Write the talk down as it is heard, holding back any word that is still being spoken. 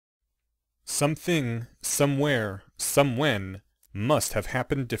Something, somewhere, somewhen must have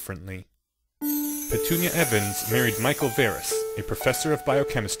happened differently. Petunia Evans married Michael Verris, a professor of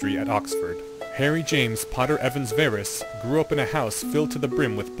biochemistry at Oxford. Harry James Potter Evans Verris grew up in a house filled to the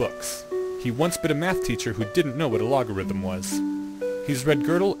brim with books. He once been a math teacher who didn't know what a logarithm was. He's read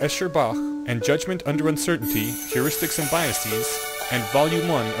Gödel, Escher, Bach, and Judgment Under Uncertainty, Heuristics and Biases, and Volume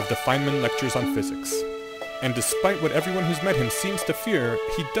 1 of the Feynman Lectures on Physics. And despite what everyone who's met him seems to fear,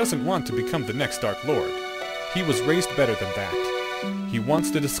 he doesn't want to become the next Dark Lord. He was raised better than that. He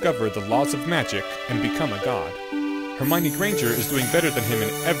wants to discover the laws of magic and become a god. Hermione Granger is doing better than him in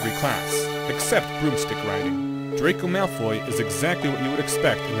every class, except broomstick riding. Draco Malfoy is exactly what you would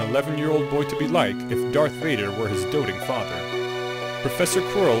expect an 11-year-old boy to be like if Darth Vader were his doting father. Professor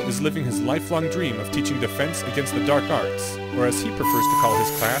Quirrell is living his lifelong dream of teaching defense against the dark arts, or as he prefers to call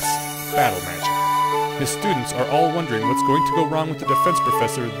his class, battle magic. His students are all wondering what's going to go wrong with the defense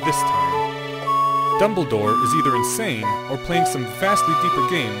professor this time. Dumbledore is either insane or playing some vastly deeper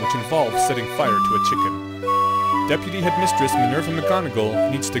game which involves setting fire to a chicken. Deputy Headmistress Minerva McGonagall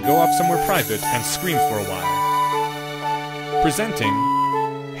needs to go off somewhere private and scream for a while. Presenting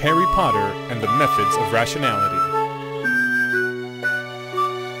Harry Potter and the Methods of Rationality.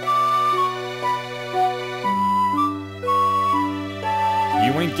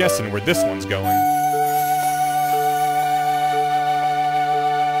 You ain't guessing where this one's going.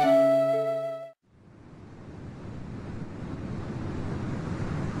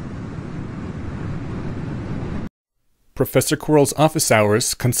 Professor Quirrell's office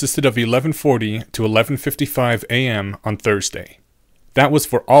hours consisted of 11:40 to 11:55 a.m. on Thursday. That was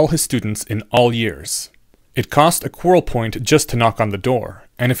for all his students in all years. It cost a Quirrell point just to knock on the door,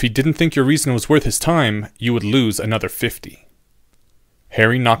 and if he didn't think your reason was worth his time, you would lose another 50.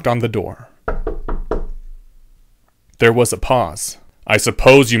 Harry knocked on the door. There was a pause. "I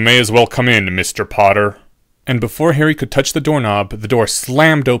suppose you may as well come in, Mr. Potter." And before Harry could touch the doorknob, the door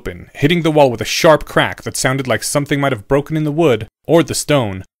slammed open, hitting the wall with a sharp crack that sounded like something might have broken in the wood, or the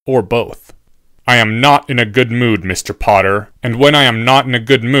stone, or both. "I am not in a good mood, Mr. Potter, and when I am not in a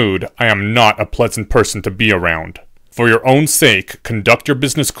good mood, I am not a pleasant person to be around. For your own sake, conduct your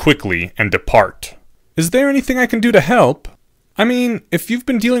business quickly and depart." "Is there anything I can do to help? I mean, if you've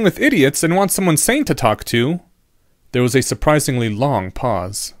been dealing with idiots and want someone sane to talk to..." There was a surprisingly long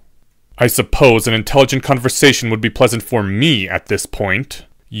pause. "I suppose an intelligent conversation would be pleasant for me at this point.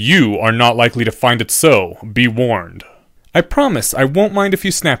 You are not likely to find it so, be warned." "I promise I won't mind if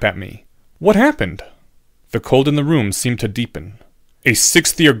you snap at me. What happened?" The cold in the room seemed to deepen. "A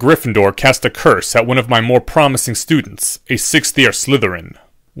sixth-year Gryffindor cast a curse at one of my more promising students, a sixth-year Slytherin."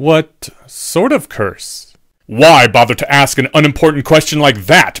 "What sort of curse?" "Why bother to ask an unimportant question like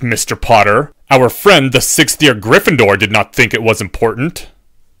that, Mr. Potter? Our friend, the sixth-year Gryffindor, did not think it was important."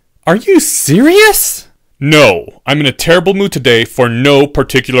 "Are you serious?" "No, I'm in a terrible mood today for no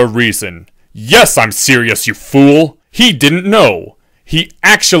particular reason." "Yes, I'm serious, you fool! He didn't know. He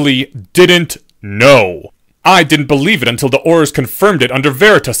actually didn't know. I didn't believe it until the Aurors confirmed it under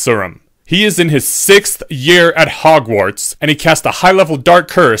Veritaserum. He is in his 6th year at Hogwarts, and he cast a high-level dark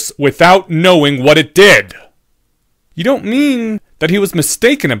curse without knowing what it did." "You don't mean that he was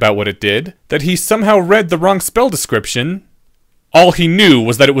mistaken about what it did? That he somehow read the wrong spell description?" "All he knew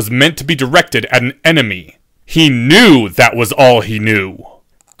was that it was meant to be directed at an enemy. He knew that was all he knew."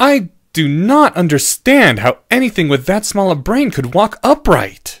 "I do not understand how anything with that small a brain could walk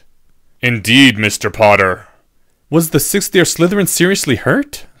upright." "Indeed, Mr. Potter." "Was the 6th-year Slytherin seriously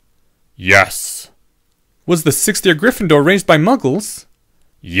hurt?" "Yes." "Was the 6th-year Gryffindor raised by Muggles?"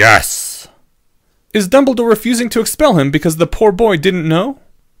 "Yes." "Is Dumbledore refusing to expel him because the poor boy didn't know?"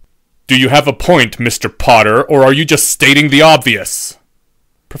 "Do you have a point, Mr. Potter, or are you just stating the obvious?"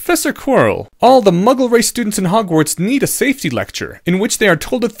 "Professor Quirrell, all the Muggle-race students in Hogwarts need a safety lecture, in which they are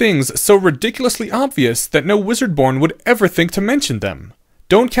told of things so ridiculously obvious that no wizard-born would ever think to mention them.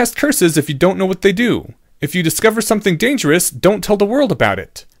 Don't cast curses if you don't know what they do. If you discover something dangerous, don't tell the world about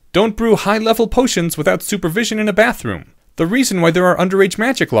it. Don't brew high-level potions without supervision in a bathroom. The reason why there are underage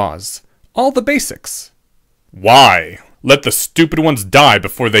magic laws. All the basics." "Why? Let the stupid ones die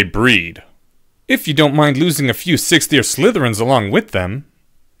before they breed." "If you don't mind losing a few 6th-year Slytherins along with them."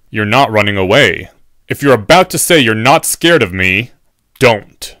 "You're not running away. If you're about to say you're not scared of me,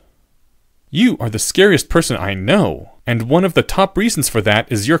 don't." "You are the scariest person I know, and one of the top reasons for that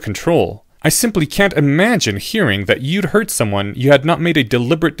is your control. I simply can't imagine hearing that you'd hurt someone you had not made a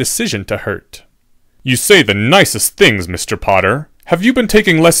deliberate decision to hurt." "You say the nicest things, Mr. Potter. Have you been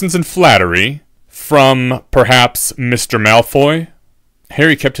taking lessons in flattery? From, perhaps, Mr. Malfoy?"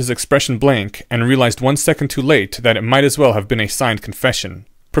 Harry kept his expression blank, and realized 1 second too late that it might as well have been a signed confession.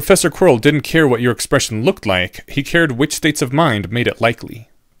 Professor Quirrell didn't care what your expression looked like, he cared which states of mind made it likely.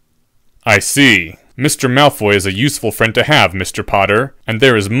 I see. Mr. Malfoy is a useful friend to have, Mr. Potter, and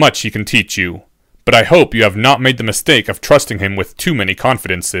there is much he can teach you. But I hope you have not made the mistake of trusting him with too many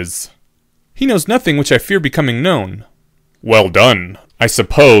confidences. He knows nothing which I fear becoming known. Well done. I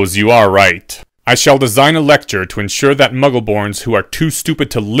suppose you are right. I shall design a lecture to ensure that Muggleborns who are too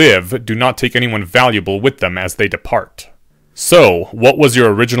stupid to live do not take anyone valuable with them as they depart. So, what was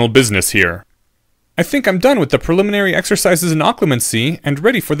your original business here? I think I'm done with the preliminary exercises in occlumency and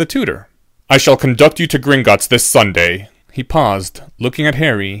ready for the tutor. I shall conduct you to Gringotts this Sunday. He paused, looking at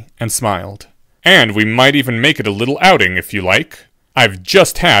Harry, and smiled. And we might even make it a little outing, if you like. I've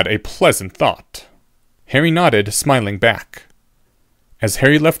just had a pleasant thought. Harry nodded, smiling back. As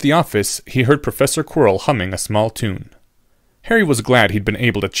Harry left the office, he heard Professor Quirrell humming a small tune. Harry was glad he'd been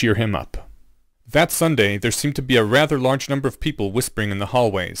able to cheer him up. That Sunday, there seemed to be a rather large number of people whispering in the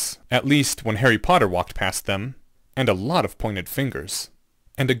hallways, at least when Harry Potter walked past them, and a lot of pointed fingers,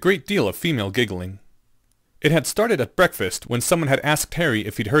 and a great deal of female giggling. It had started at breakfast when someone had asked Harry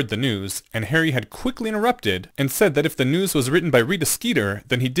if he'd heard the news, and Harry had quickly interrupted and said that if the news was written by Rita Skeeter,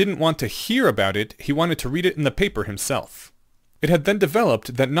 then he didn't want to hear about it, he wanted to read it in the paper himself. It had then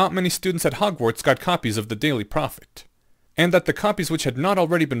developed that not many students at Hogwarts got copies of the Daily Prophet, and that the copies which had not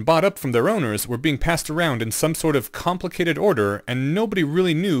already been bought up from their owners were being passed around in some sort of complicated order, and nobody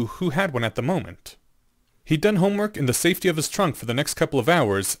really knew who had one at the moment. He'd done homework in the safety of his trunk for the next couple of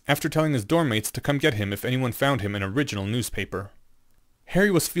hours, after telling his dorm mates to come get him if anyone found him an original newspaper. Harry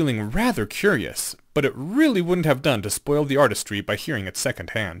was feeling rather curious, but it really wouldn't have done to spoil the artistry by hearing it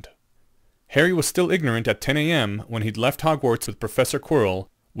second-hand. Harry was still ignorant at 10 a.m. when he'd left Hogwarts with Professor Quirrell.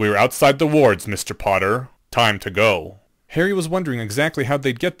 We're outside the wards, Mr. Potter. Time to go. Harry was wondering exactly how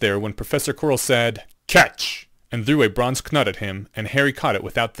they'd get there when Professor Quirrell said, "Catch!" and threw a bronze knut at him, and Harry caught it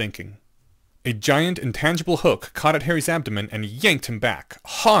without thinking. A giant, intangible hook caught at Harry's abdomen and yanked him back,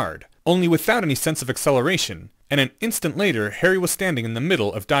 hard, only without any sense of acceleration, and an instant later Harry was standing in the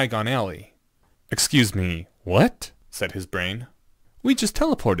middle of Diagon Alley. "Excuse me, what?" said his brain. "We just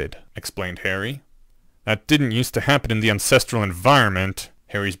teleported," explained Harry. "That didn't used to happen in the ancestral environment,"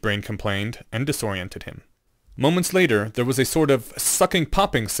 Harry's brain complained, and disoriented him. Moments later, there was a sort of sucking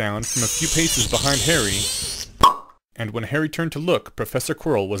popping sound from a few paces behind Harry, and when Harry turned to look, Professor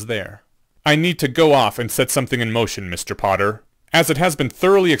Quirrell was there. I need to go off and set something in motion, Mr. Potter. As it has been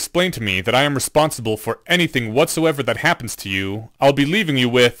thoroughly explained to me that I am responsible for anything whatsoever that happens to you, I'll be leaving you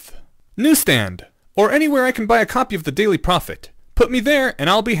with... Newsstand! Or anywhere I can buy a copy of the Daily Prophet. Put me there and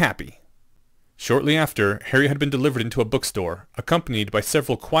I'll be happy. Shortly after, Harry had been delivered into a bookstore, accompanied by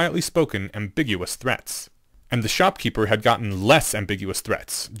several quietly spoken, ambiguous threats. And the shopkeeper had gotten less ambiguous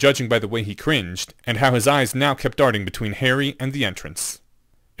threats, judging by the way he cringed, and how his eyes now kept darting between Harry and the entrance.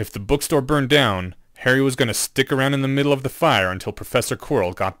 If the bookstore burned down, Harry was going to stick around in the middle of the fire until Professor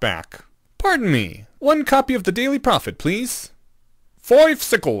Quirrell got back. "Pardon me, one copy of the Daily Prophet, please." "5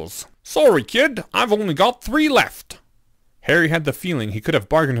 sickles. Sorry, kid, I've only got 3 left." Harry had the feeling he could have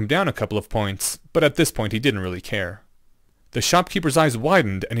bargained him down a couple of points, but at this point he didn't really care. The shopkeeper's eyes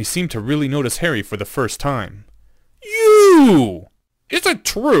widened, and he seemed to really notice Harry for the first time. "You! Is it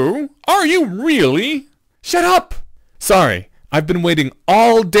true? Are you really?" "Shut up! Sorry. I've been waiting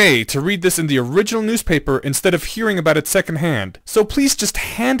all day to read this in the original newspaper instead of hearing about it secondhand, so please just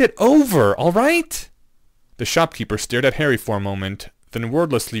hand it over, all right?" The shopkeeper stared at Harry for a moment, then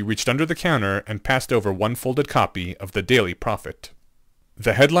wordlessly reached under the counter and passed over one folded copy of the Daily Prophet.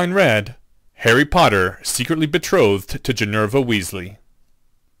 The headline read, "Harry Potter secretly betrothed to Ginevra Weasley."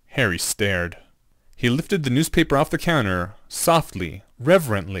 Harry stared. He lifted the newspaper off the counter, softly,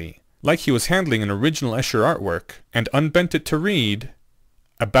 reverently, like he was handling an original Escher artwork, and unbent it to read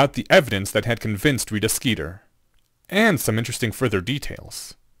about the evidence that had convinced Rita Skeeter, and some interesting further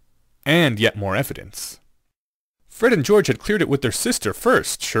details, and yet more evidence. Fred and George had cleared it with their sister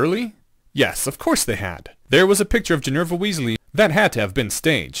first, surely? Yes, of course they had. There was a picture of Ginevra Weasley that had to have been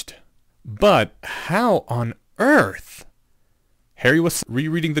staged. But how on earth? Harry was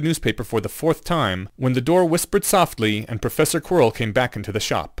rereading the newspaper for the 4th time when the door whispered softly and Professor Quirrell came back into the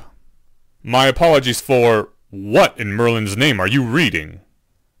shop. "My apologies for... what in Merlin's name are you reading?"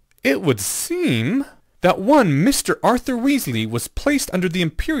 "It would seem that one Mr. Arthur Weasley was placed under the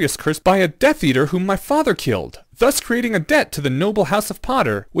Imperious Curse by a Death Eater whom my father killed, thus creating a debt to the noble house of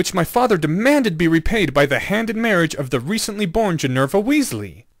Potter, which my father demanded be repaid by the hand in marriage of the recently born Ginevra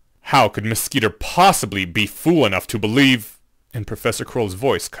Weasley." "How could Miss Skeeter possibly be fool enough to believe..." And Professor Quirrell's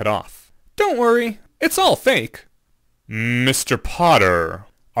voice cut off. "Don't worry, it's all fake." "Mr. Potter,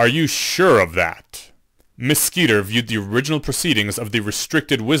 are you sure of that? Miss Skeeter viewed the original proceedings of the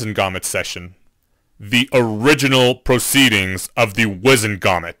restricted Wizengamot session. The original proceedings of the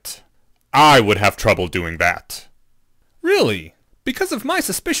Wizengamot. I would have trouble doing that. Really? Because if my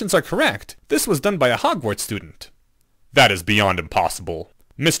suspicions are correct, this was done by a Hogwarts student. That is beyond impossible.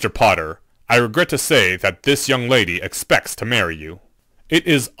 Mr. Potter, I regret to say that this young lady expects to marry you. It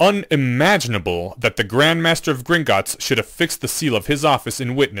is unimaginable that the Grand Master of Gringotts should affix the seal of his office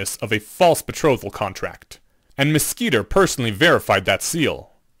in witness of a false betrothal contract. And Miss Skeeter personally verified that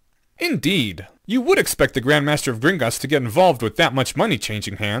seal. Indeed. You would expect the Grand Master of Gringotts to get involved with that much money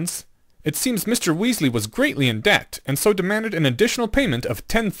changing hands. It seems Mr. Weasley was greatly in debt, and so demanded an additional payment of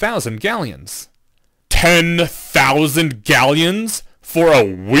 10,000 galleons. 10,000 galleons? For a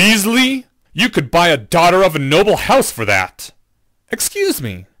Weasley? You could buy a daughter of a noble house for that. Excuse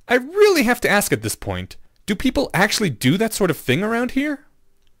me, I really have to ask at this point, do people actually do that sort of thing around here?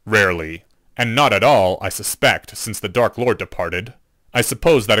 Rarely, and not at all, I suspect, since the Dark Lord departed. I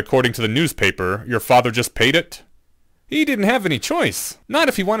suppose that according to the newspaper, your father just paid it? He didn't have any choice, not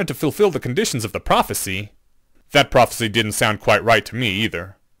if he wanted to fulfill the conditions of the prophecy. That prophecy didn't sound quite right to me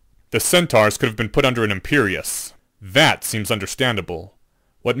either. The centaurs could have been put under an Imperius. That seems understandable.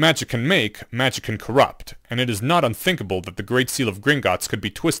 What magic can make, magic can corrupt, and it is not unthinkable that the Great Seal of Gringotts could be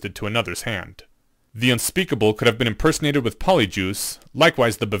twisted to another's hand. The unspeakable could have been impersonated with Polyjuice,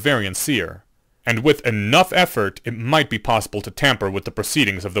 likewise the Bavarian Seer. And with enough effort, it might be possible to tamper with the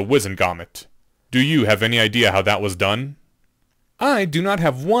proceedings of the Wizengamot. Do you have any idea how that was done? I do not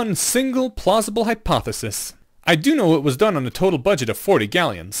have one single plausible hypothesis. I do know it was done on a total budget of 40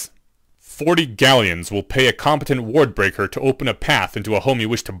 galleons. 40 galleons will pay a competent wardbreaker to open a path into a home you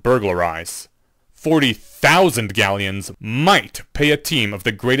wish to burglarize. 40,000 galleons might pay a team of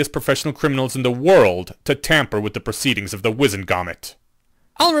the greatest professional criminals in the world to tamper with the proceedings of the Wizengamot.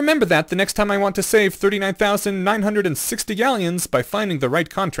 I'll remember that the next time I want to save 39,960 galleons by finding the right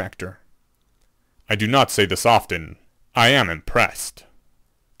contractor. I do not say this often. I am impressed.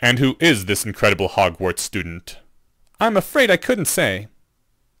 And who is this incredible Hogwarts student? I'm afraid I couldn't say.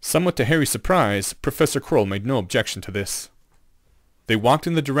 Somewhat to Harry's surprise, Professor Quirrell made no objection to this. They walked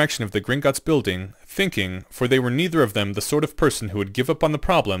in the direction of the Gringotts building, thinking, for they were neither of them the sort of person who would give up on the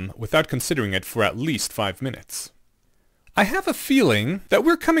problem without considering it for at least 5 minutes. I have a feeling that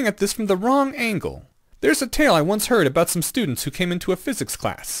we're coming at this from the wrong angle. There's a tale I once heard about some students who came into a physics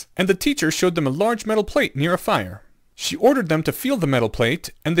class, and the teacher showed them a large metal plate near a fire. She ordered them to feel the metal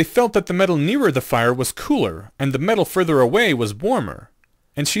plate, and they felt that the metal nearer the fire was cooler, and the metal further away was warmer.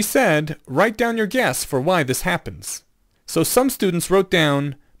 And she said, write down your guess for why this happens. So some students wrote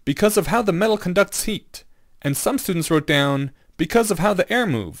down, because of how the metal conducts heat, and some students wrote down, because of how the air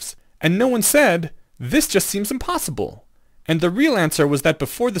moves, and no one said, this just seems impossible. And the real answer was that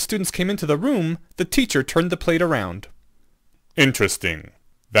before the students came into the room, the teacher turned the plate around. Interesting.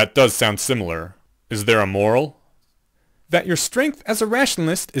 That does sound similar. Is there a moral? That your strength as a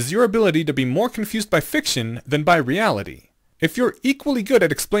rationalist is your ability to be more confused by fiction than by reality. If you're equally good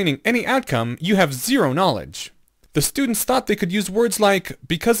at explaining any outcome, you have zero knowledge. The students thought they could use words like,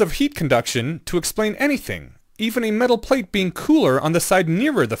 because of heat conduction, to explain anything, even a metal plate being cooler on the side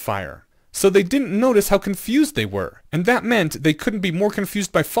nearer the fire. So they didn't notice how confused they were, and that meant they couldn't be more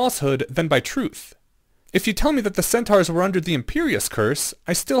confused by falsehood than by truth. If you tell me that the centaurs were under the Imperius curse,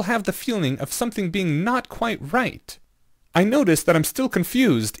 I still have the feeling of something being not quite right. I notice that I'm still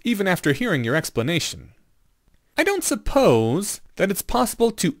confused even after hearing your explanation. I don't suppose that it's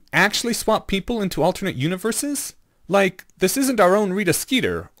possible to actually swap people into alternate universes? Like, this isn't our own Rita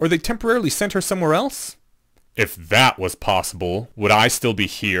Skeeter, or they temporarily sent her somewhere else? If that was possible, would I still be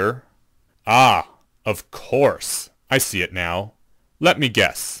here? Ah, of course. I see it now. Let me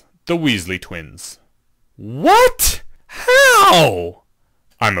guess. The Weasley twins. What? How?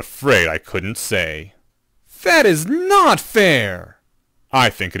 I'm afraid I couldn't say. That is not fair. I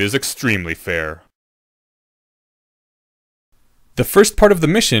think it is extremely fair. The first part of the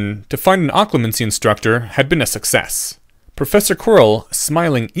mission, to find an occlumency instructor, had been a success. Professor Quirrell,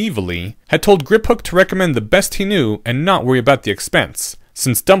 smiling evilly, had told Griphook to recommend the best he knew and not worry about the expense,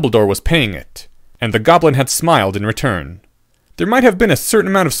 since Dumbledore was paying it, and the goblin had smiled in return. There might have been a certain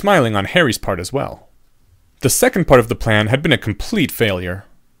amount of smiling on Harry's part as well. The second part of the plan had been a complete failure.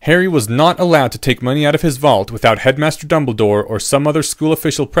 Harry was not allowed to take money out of his vault without Headmaster Dumbledore or some other school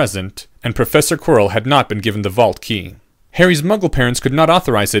official present, and Professor Quirrell had not been given the vault key. Harry's Muggle parents could not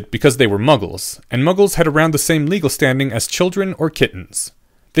authorize it because they were Muggles, and Muggles had around the same legal standing as children or kittens.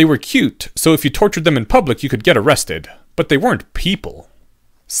 They were cute, so if you tortured them in public you could get arrested, but they weren't people.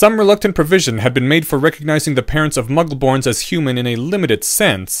 Some reluctant provision had been made for recognizing the parents of Muggleborns as human in a limited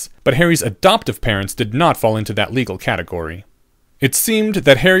sense, but Harry's adoptive parents did not fall into that legal category. It seemed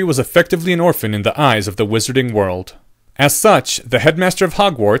that Harry was effectively an orphan in the eyes of the wizarding world. As such, the headmaster of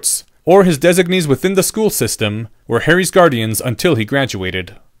Hogwarts, or his designees within the school system, were Harry's guardians until he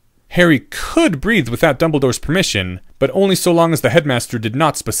graduated. Harry could breathe without Dumbledore's permission, but only so long as the headmaster did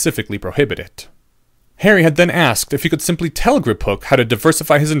not specifically prohibit it. Harry had then asked if he could simply tell Griphook how to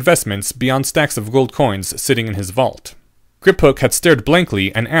diversify his investments beyond stacks of gold coins sitting in his vault. Griphook had stared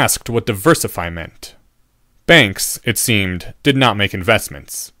blankly and asked what diversify meant. Banks, it seemed, did not make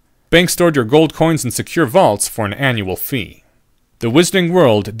investments. Banks stored your gold coins in secure vaults for an annual fee. The wizarding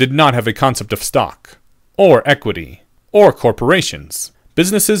world did not have a concept of stock, or equity, or corporations.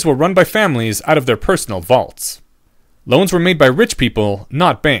 Businesses were run by families out of their personal vaults. Loans were made by rich people,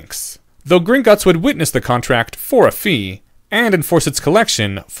 not banks, though Gringotts would witness the contract for a fee, and enforce its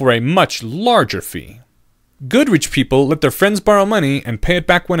collection for a much larger fee. Good rich people let their friends borrow money and pay it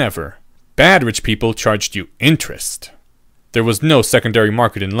back whenever. Bad rich people charged you interest. There was no secondary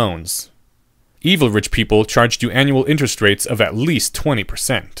market in loans. Evil rich people charged you annual interest rates of at least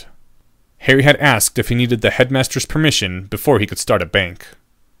 20%. Harry had asked if he needed the headmaster's permission before he could start a bank.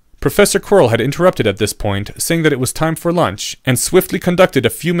 Professor Quirrell had interrupted at this point, saying that it was time for lunch, and swiftly conducted a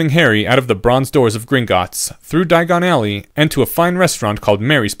fuming Harry out of the bronze doors of Gringotts, through Diagon Alley, and to a fine restaurant called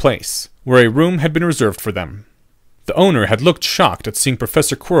Mary's Place, where a room had been reserved for them. The owner had looked shocked at seeing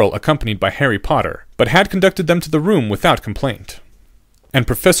Professor Quirrell accompanied by Harry Potter, but had conducted them to the room without complaint. And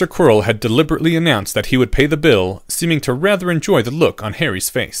Professor Quirrell had deliberately announced that he would pay the bill, seeming to rather enjoy the look on Harry's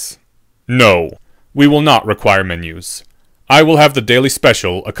face. "No, we will not require menus. I will have the daily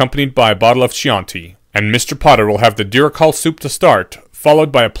special, accompanied by a bottle of Chianti, and Mr. Potter will have the Diracol soup to start,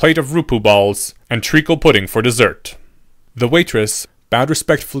 followed by a plate of Rupu balls, and treacle pudding for dessert." The waitress bowed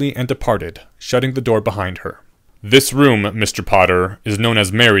respectfully and departed, shutting the door behind her. "This room, Mr. Potter, is known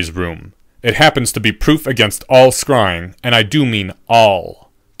as Mary's room. It happens to be proof against all scrying, and I do mean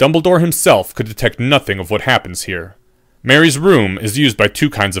all. Dumbledore himself could detect nothing of what happens here. Mary's room is used by two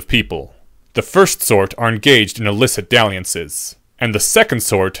kinds of people. The first sort are engaged in illicit dalliances, and the second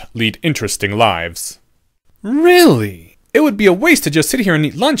sort lead interesting lives." "Really? It would be a waste to just sit here and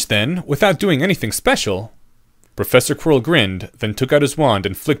eat lunch then, without doing anything special." Professor Quirrell grinned, then took out his wand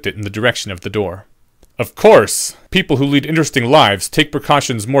and flicked it in the direction of the door. "Of course, people who lead interesting lives take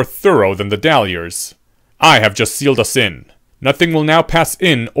precautions more thorough than the Dalliers. I have just sealed us in. Nothing will now pass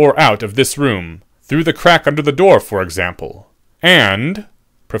in or out of this room, through the crack under the door, for example. And..."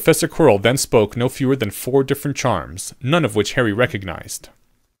 Professor Quirrell then spoke no fewer than 4 different charms, none of which Harry recognized.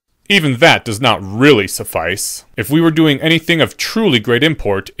 "Even that does not really suffice. If we were doing anything of truly great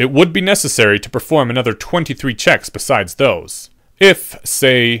import, it would be necessary to perform another 23 checks besides those. If,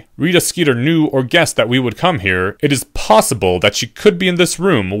 say, Rita Skeeter knew or guessed that we would come here, it is possible that she could be in this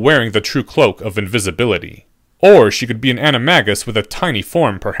room wearing the true cloak of invisibility. Or she could be an animagus with a tiny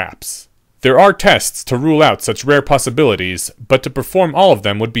form, perhaps. There are tests to rule out such rare possibilities, but to perform all of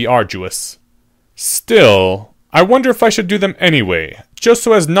them would be arduous. Still, I wonder if I should do them anyway, just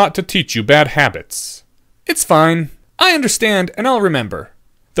so as not to teach you bad habits." "It's fine. I understand, and I'll remember."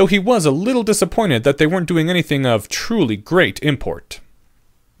 Though he was a little disappointed that they weren't doing anything of truly great import.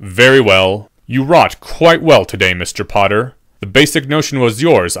 "Very well. You wrought quite well today, Mr. Potter. The basic notion was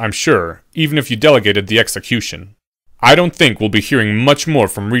yours, I'm sure, even if you delegated the execution. I don't think we'll be hearing much more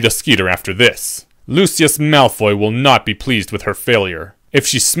from Rita Skeeter after this. Lucius Malfoy will not be pleased with her failure. If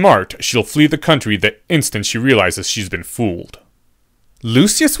she's smart, she'll flee the country the instant she realizes she's been fooled."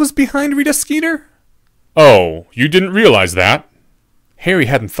 "Lucius was behind Rita Skeeter?" "Oh, you didn't realize that?" Harry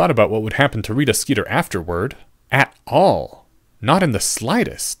hadn't thought about what would happen to Rita Skeeter afterward. At all. Not in the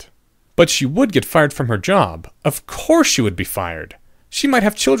slightest. But she would get fired from her job. Of course she would be fired. She might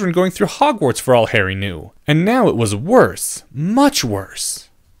have children going through Hogwarts for all Harry knew. And now it was worse. Much worse.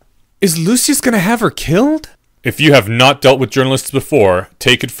 "Is Lucius gonna have her killed?" "If you have not dealt with journalists before,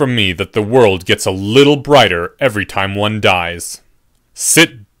 take it from me that the world gets a little brighter every time one dies."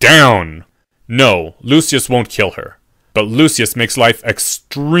 "Sit down! No, Lucius won't kill her. But Lucius makes life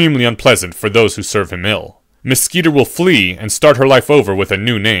extremely unpleasant for those who serve him ill. Miss Skeeter will flee and start her life over with a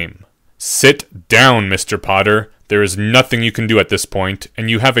new name. Sit down, Mr. Potter. There is nothing you can do at this point, and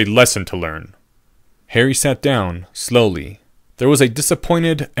you have a lesson to learn." Harry sat down, slowly. There was a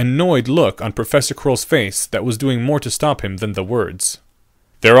disappointed, annoyed look on Professor Quirrell's face that was doing more to stop him than the words.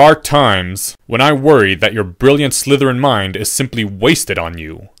 "There are times when I worry that your brilliant Slytherin mind is simply wasted on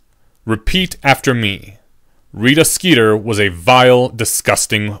you. Repeat after me. Rita Skeeter was a vile,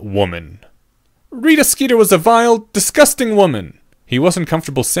 disgusting woman." "Rita Skeeter was a vile, disgusting woman." He wasn't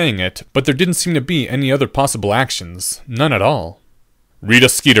comfortable saying it, but there didn't seem to be any other possible actions. None at all. Rita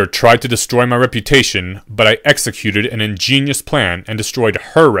Skeeter tried to destroy my reputation, but I executed an ingenious plan and destroyed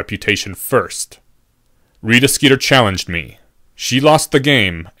her reputation first. Rita Skeeter challenged me. She lost the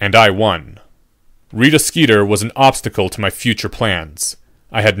game, and I won. Rita Skeeter was an obstacle to my future plans.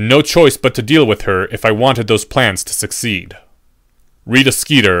 I had no choice but to deal with her if I wanted those plans to succeed. Rita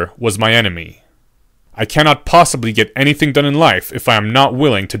Skeeter was my enemy. I cannot possibly get anything done in life if I am not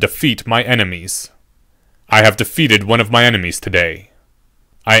willing to defeat my enemies. I have defeated one of my enemies today.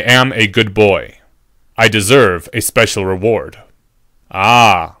 I am a good boy. I deserve a special reward.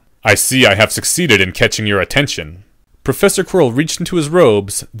 Ah, I see I have succeeded in catching your attention. Professor Quirrell reached into his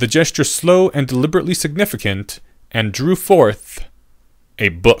robes, the gesture slow and deliberately significant, and drew forth a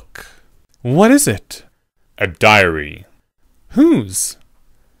book. What is it? A diary. Whose?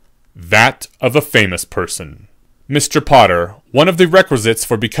 That of a famous person. Mr. Potter, one of the requisites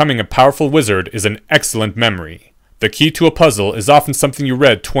for becoming a powerful wizard is an excellent memory. The key to a puzzle is often something you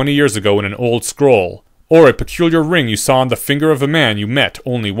read 20 years ago in an old scroll, or a peculiar ring you saw on the finger of a man you met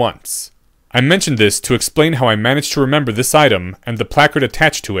only once. I mention this to explain how I managed to remember this item and the placard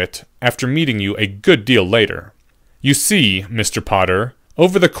attached to it after meeting you a good deal later. You see, Mr. Potter,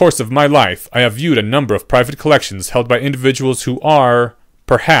 over the course of my life I have viewed a number of private collections held by individuals who are,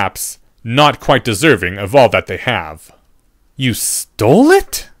 perhaps, not quite deserving of all that they have. You stole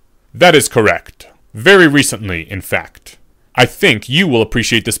it? That is correct. Very recently, in fact. I think you will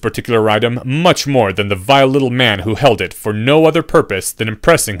appreciate this particular item much more than the vile little man who held it for no other purpose than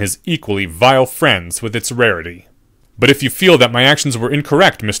impressing his equally vile friends with its rarity. But if you feel that my actions were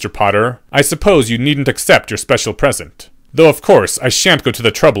incorrect, Mr. Potter, I suppose you needn't accept your special present. Though of course I shan't go to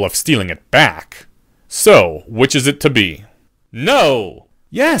the trouble of stealing it back. So, which is it to be? No!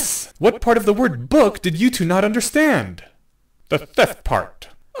 Yes! What part of the word book did you two not understand? The theft part.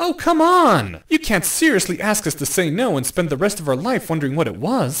 Oh, come on! You can't seriously ask us to say no and spend the rest of our life wondering what it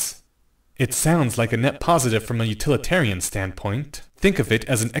was. It sounds like a net positive from a utilitarian standpoint. Think of it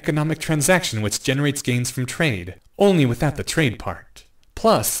as an economic transaction which generates gains from trade, only without the trade part.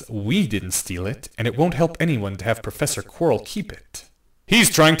 Plus, we didn't steal it, and it won't help anyone to have Professor Quirrell keep it. He's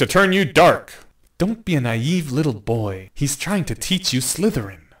trying to turn you dark. Don't be a naive little boy. He's trying to teach you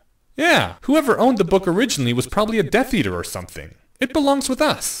Slytherin. Yeah, whoever owned the book originally was probably a Death Eater or something. It belongs with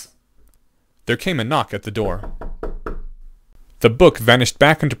us. There came a knock at the door. The book vanished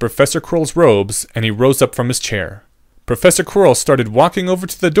back into Professor Quirrell's robes, and he rose up from his chair. Professor Quirrell started walking over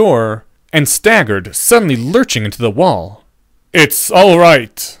to the door, and staggered, suddenly lurching into the wall. It's all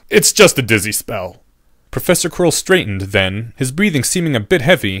right. It's just a dizzy spell. Professor Quirrell straightened then, his breathing seeming a bit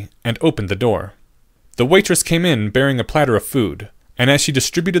heavy, and opened the door. The waitress came in bearing a platter of food, and as she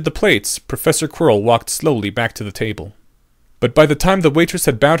distributed the plates, Professor Quirrell walked slowly back to the table. But by the time the waitress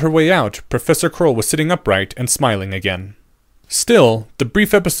had bowed her way out, Professor Quirrell was sitting upright and smiling again. Still, the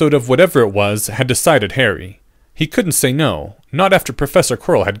brief episode of whatever it was had decided Harry. He couldn't say no, not after Professor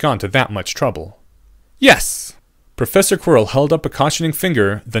Quirrell had gone to that much trouble. Yes! Professor Quirrell held up a cautioning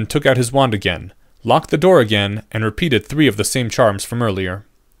finger, then took out his wand again, locked the door again, and repeated 3 of the same charms from earlier.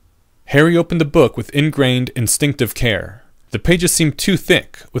 Harry opened the book with ingrained, instinctive care. The pages seemed too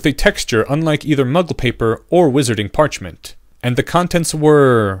thick, with a texture unlike either muggle paper or wizarding parchment, and the contents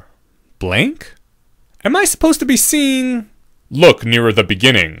were... blank? Am I supposed to be seeing... Look nearer the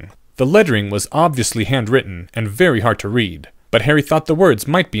beginning. The lettering was obviously handwritten and very hard to read, but Harry thought the words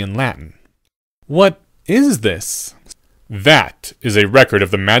might be in Latin. What is this? That is a record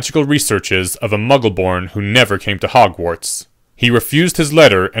of the magical researches of a Muggleborn who never came to Hogwarts. He refused his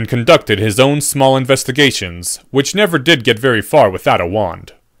letter and conducted his own small investigations, which never did get very far without a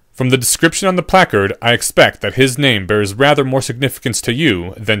wand. From the description on the placard, I expect that his name bears rather more significance to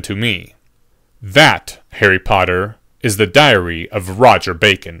you than to me. That, Harry Potter, is the diary of Roger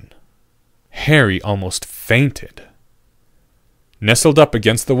Bacon. Harry almost fainted. Nestled up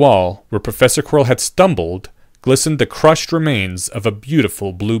against the wall, where Professor Quirrell had stumbled, glistened the crushed remains of a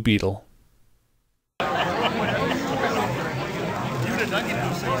beautiful blue beetle.